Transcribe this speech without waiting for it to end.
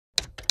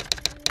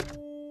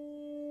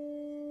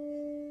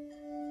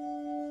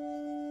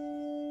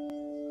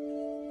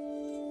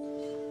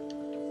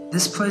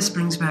This place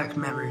brings back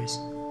memories.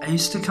 I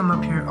used to come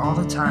up here all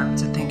the time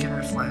to think and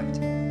reflect.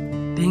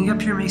 Being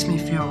up here makes me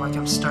feel like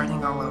I'm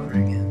starting all over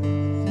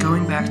again,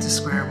 going back to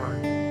square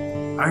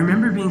one. I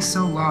remember being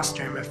so lost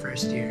during my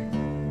first year.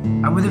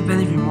 I would have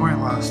been even more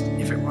lost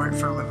if it weren't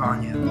for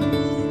Lavanya.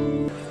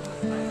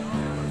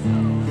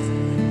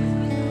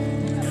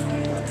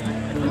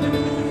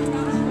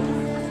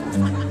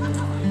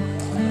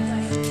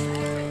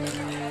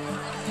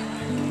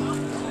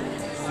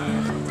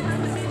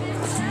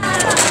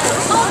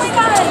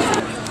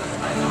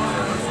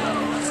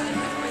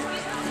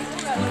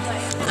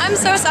 I'm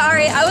so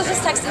sorry. I was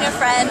just texting a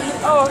friend.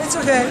 Oh, it's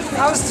okay.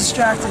 I was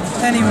distracted.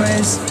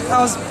 Anyways,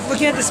 I was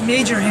looking at this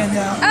major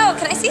handout. Oh,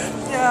 can I see?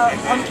 Yeah,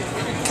 I'm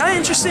kind of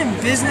interested in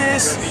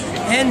business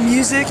and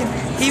music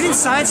and even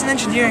science and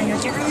engineering.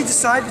 I can't really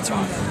decide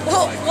between them.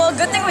 Well,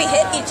 good thing we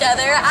hit each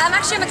other. I'm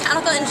actually a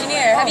mechanical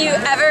engineer. Have you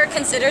ever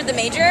considered the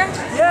major?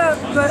 Yeah,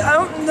 but I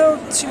don't know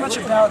too much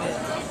about it.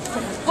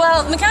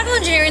 Well, mechanical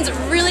engineering is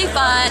really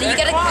fun. You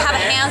get to have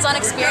a hands-on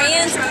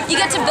experience. You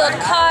get to build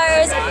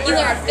cars, you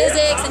learn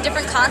physics and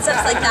different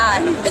concepts like that.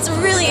 It's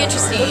really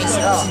interesting.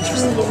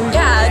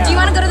 Yeah, do you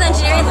want to go to the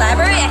engineering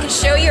library? I can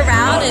show you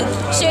around and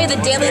show you the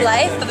daily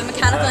life of a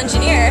mechanical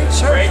engineer.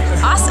 Sure.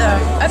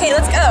 Awesome. Okay,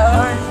 let's go.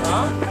 All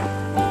right.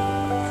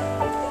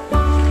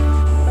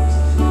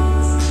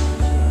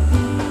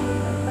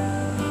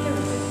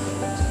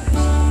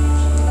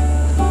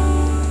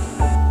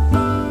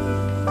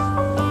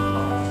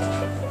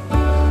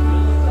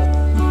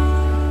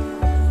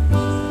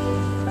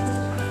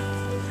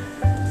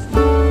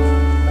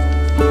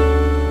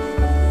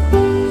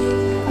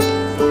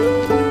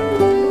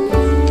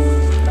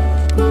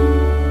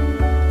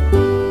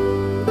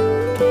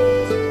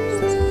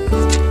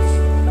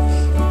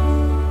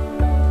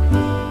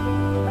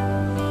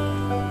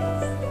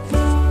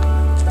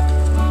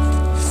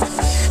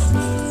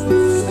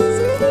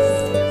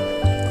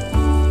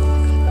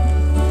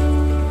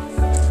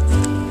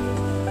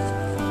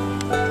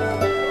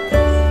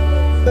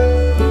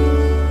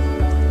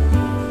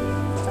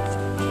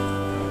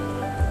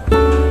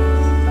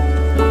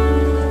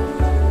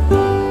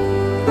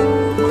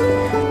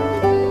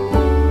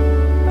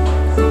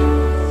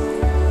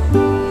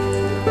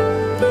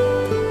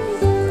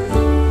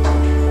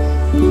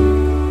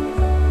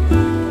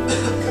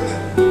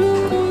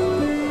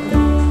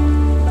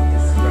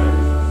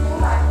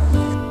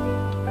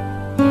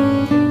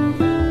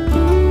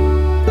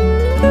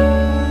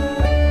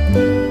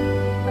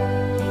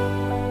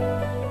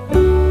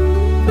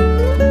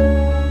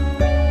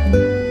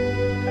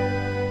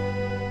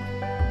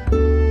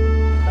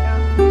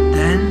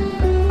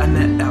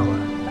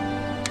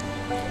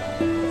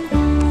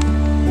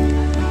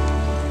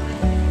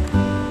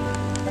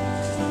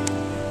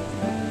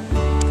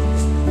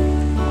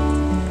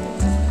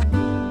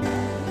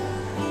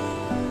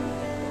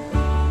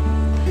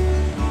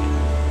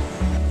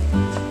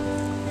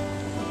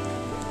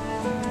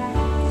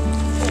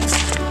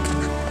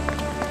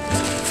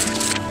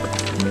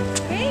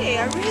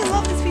 I really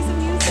love this piece of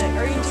music.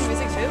 Are you into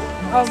music too?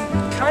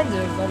 Kind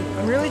of.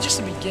 I'm really just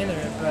a beginner,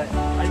 but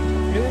I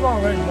really want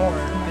to learn more.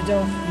 I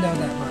don't know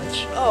that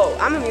much. Oh,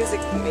 I'm a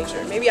music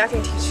major. Maybe I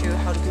can teach you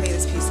how to play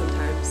this piece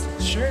sometimes.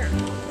 Sure.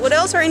 What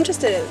else are you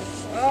interested in?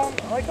 I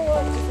like a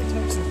lot of different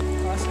types of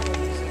classical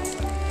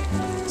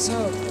music.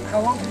 So,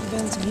 how long have you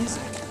been into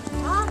music?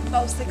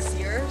 About 6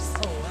 years.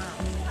 Oh,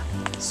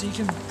 wow. So you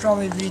can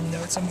probably read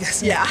notes, I'm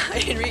guessing. Yeah, I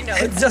can read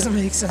notes. It doesn't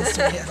make sense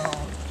to me at all.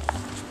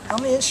 How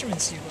many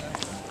instruments do you play?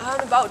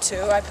 About 2.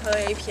 I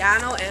play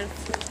piano and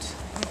flute.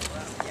 Oh,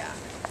 wow. Yeah.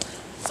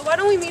 So why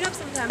don't we meet up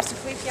sometimes to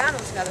play piano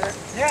together?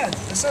 Yeah,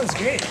 that sounds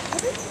great.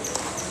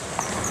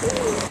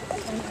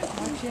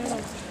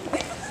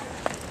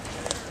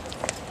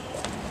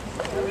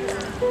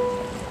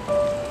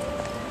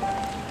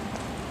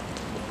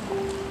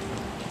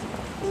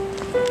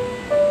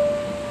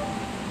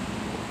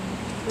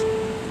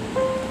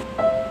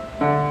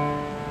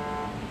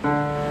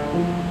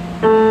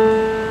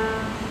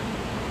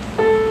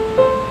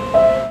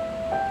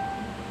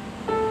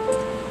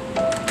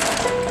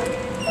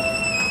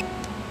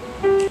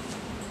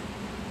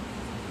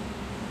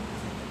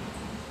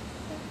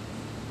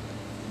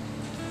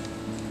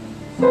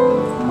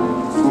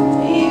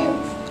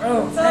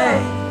 Oh,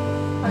 hey.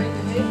 How are you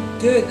doing?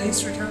 Good, thanks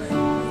for coming.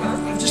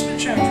 I've just been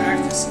trying to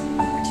practice. I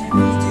can't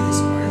really do this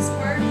part. This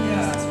part?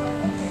 Yeah. This part?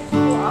 Okay.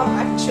 Well,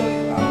 I can show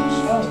you. I'll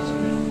show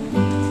you.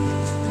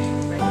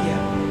 Right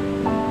here.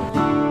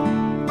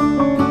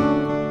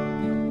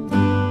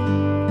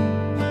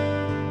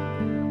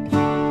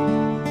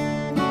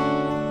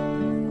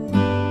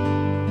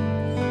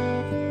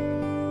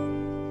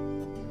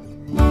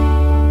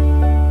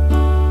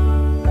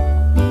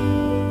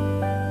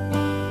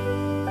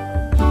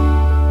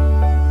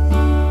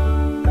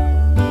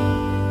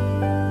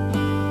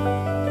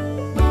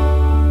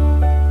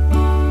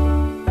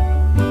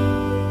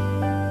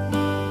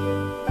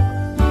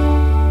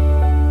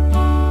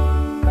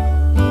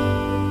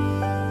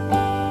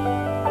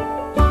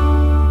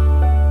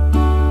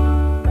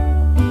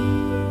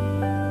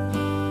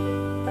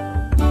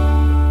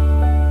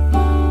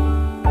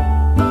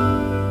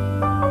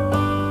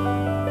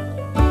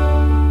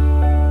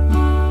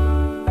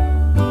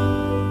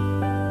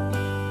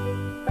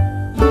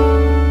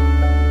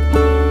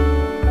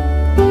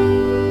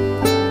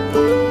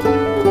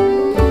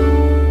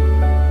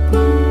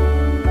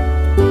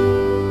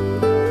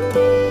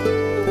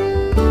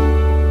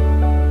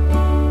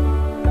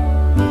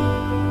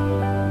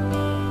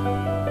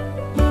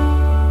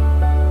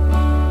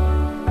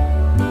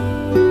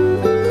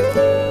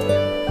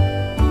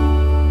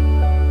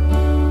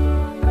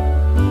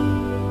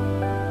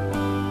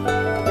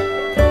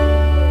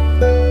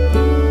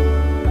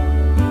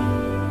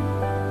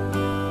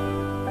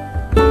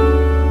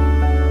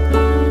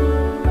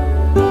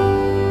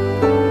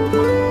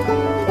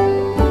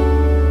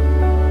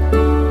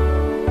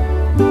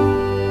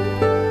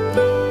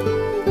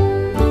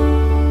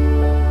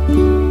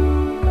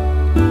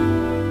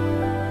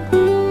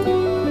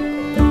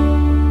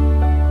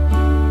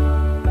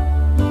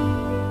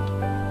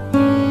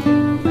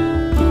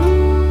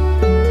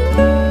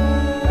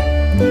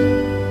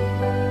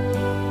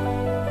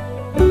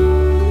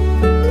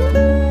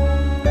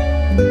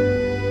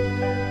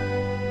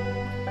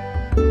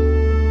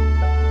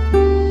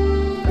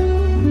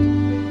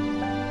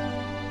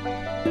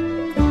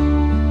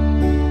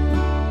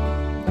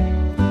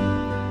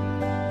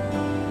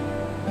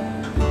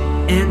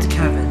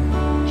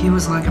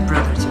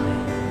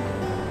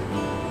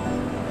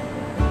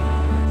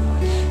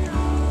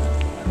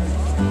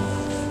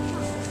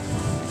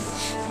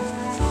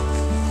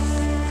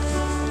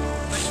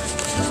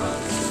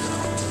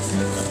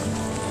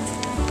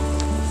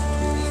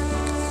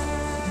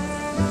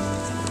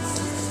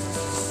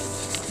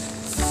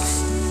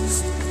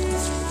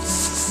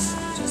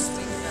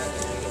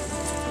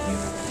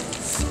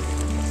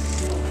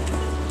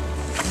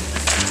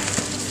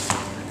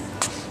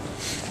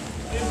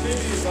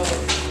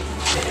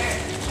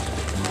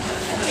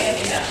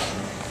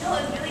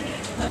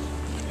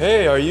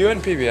 Hey, are you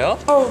in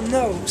PBL? Oh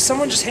no,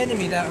 someone just handed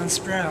me that on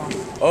Sprout.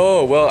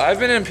 Oh, well, I've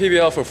been in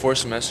PBL for 4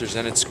 semesters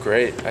and it's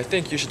great. I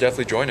think you should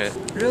definitely join it.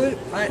 Really?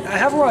 I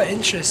have a lot of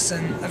interests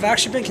and I've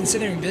actually been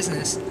considering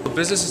business.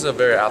 Business is a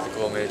very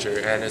applicable major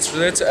and it's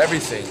related to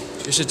everything.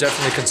 You should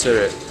definitely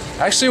consider it.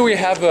 Actually, we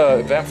have an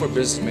event for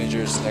business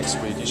majors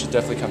next week. You should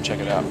definitely come check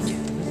it out.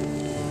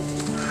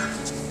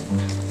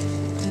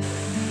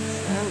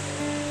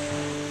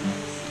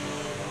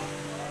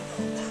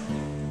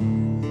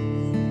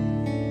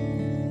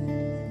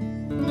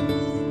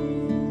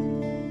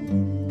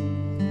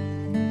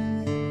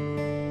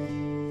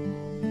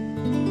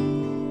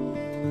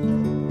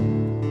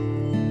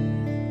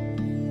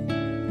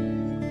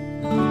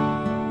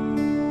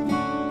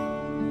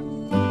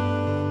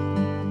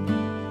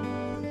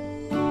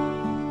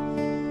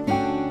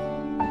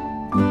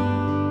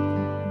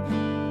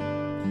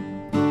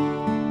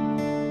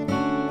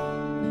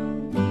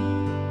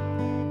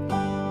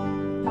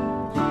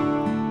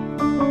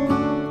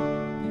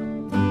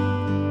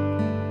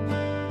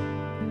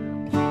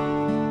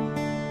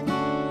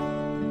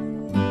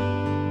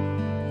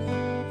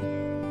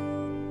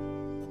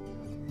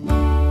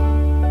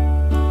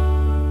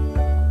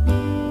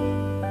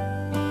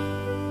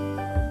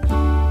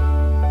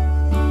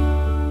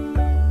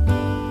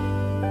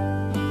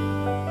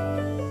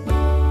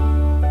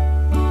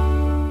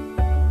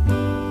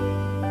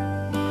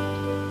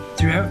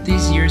 Throughout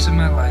these years of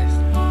my life,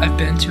 I've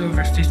been to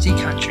over 50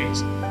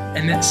 countries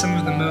and met some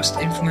of the most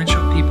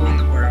influential people in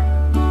the world.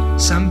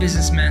 Some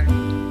businessmen,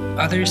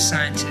 others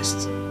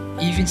scientists,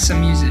 even some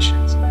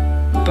musicians,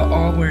 but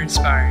all were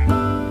inspiring.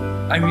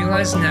 I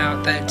realize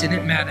now that it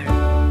didn't matter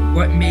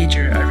what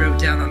major I wrote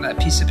down on that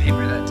piece of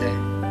paper that day.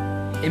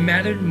 It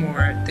mattered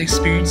more the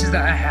experiences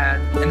that I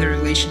had and the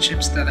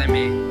relationships that I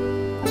made.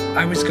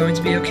 I was going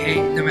to be okay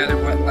no matter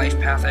what life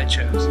path I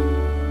chose.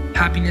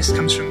 Happiness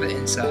comes from the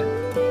inside.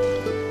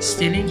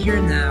 Standing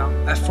here now,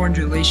 I've formed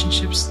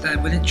relationships that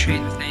I wouldn't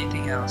trade with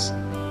anything else,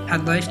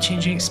 had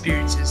life-changing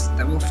experiences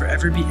that will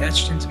forever be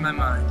etched into my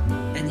mind,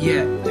 and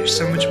yet there's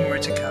so much more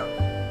to come.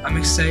 I'm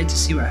excited to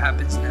see what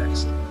happens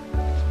next.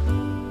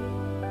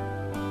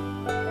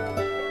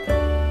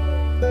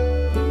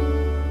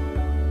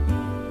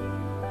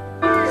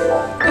 I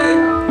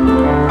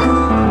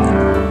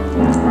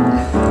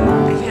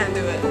can't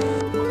do it.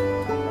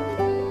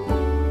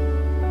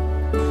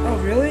 Oh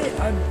really?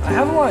 I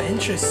have a lot of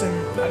interests and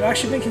I've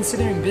actually been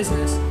considering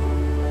business.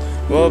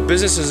 Well,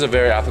 business is a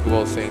very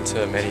applicable thing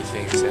to many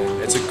things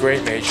and it's a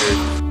great major.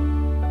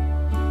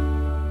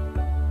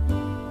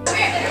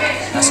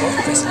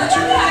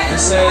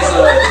 This says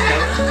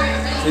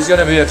he's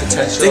gonna be a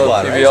potential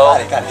PBL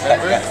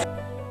member.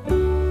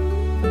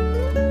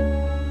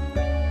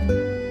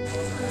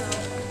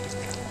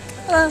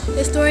 Hello,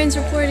 historian's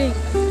reporting.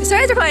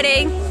 Historian's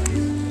reporting.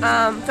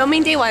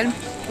 Filming day 1.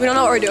 We don't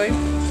know what we're doing.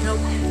 Nope.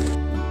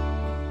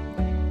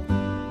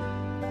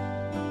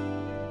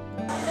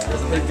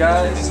 Hey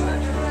guys,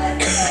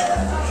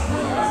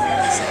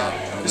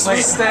 just like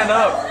stand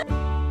up.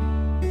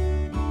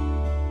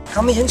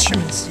 How many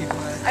instruments do you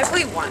play? I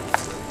play one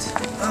flute.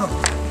 Oh.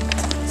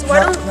 So why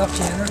don't... Not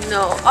piano?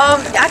 No.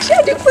 Actually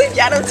I do play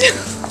piano too.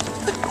 So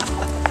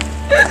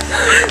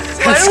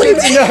why That's don't we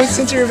good to know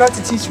since you're about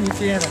to teach me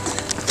piano.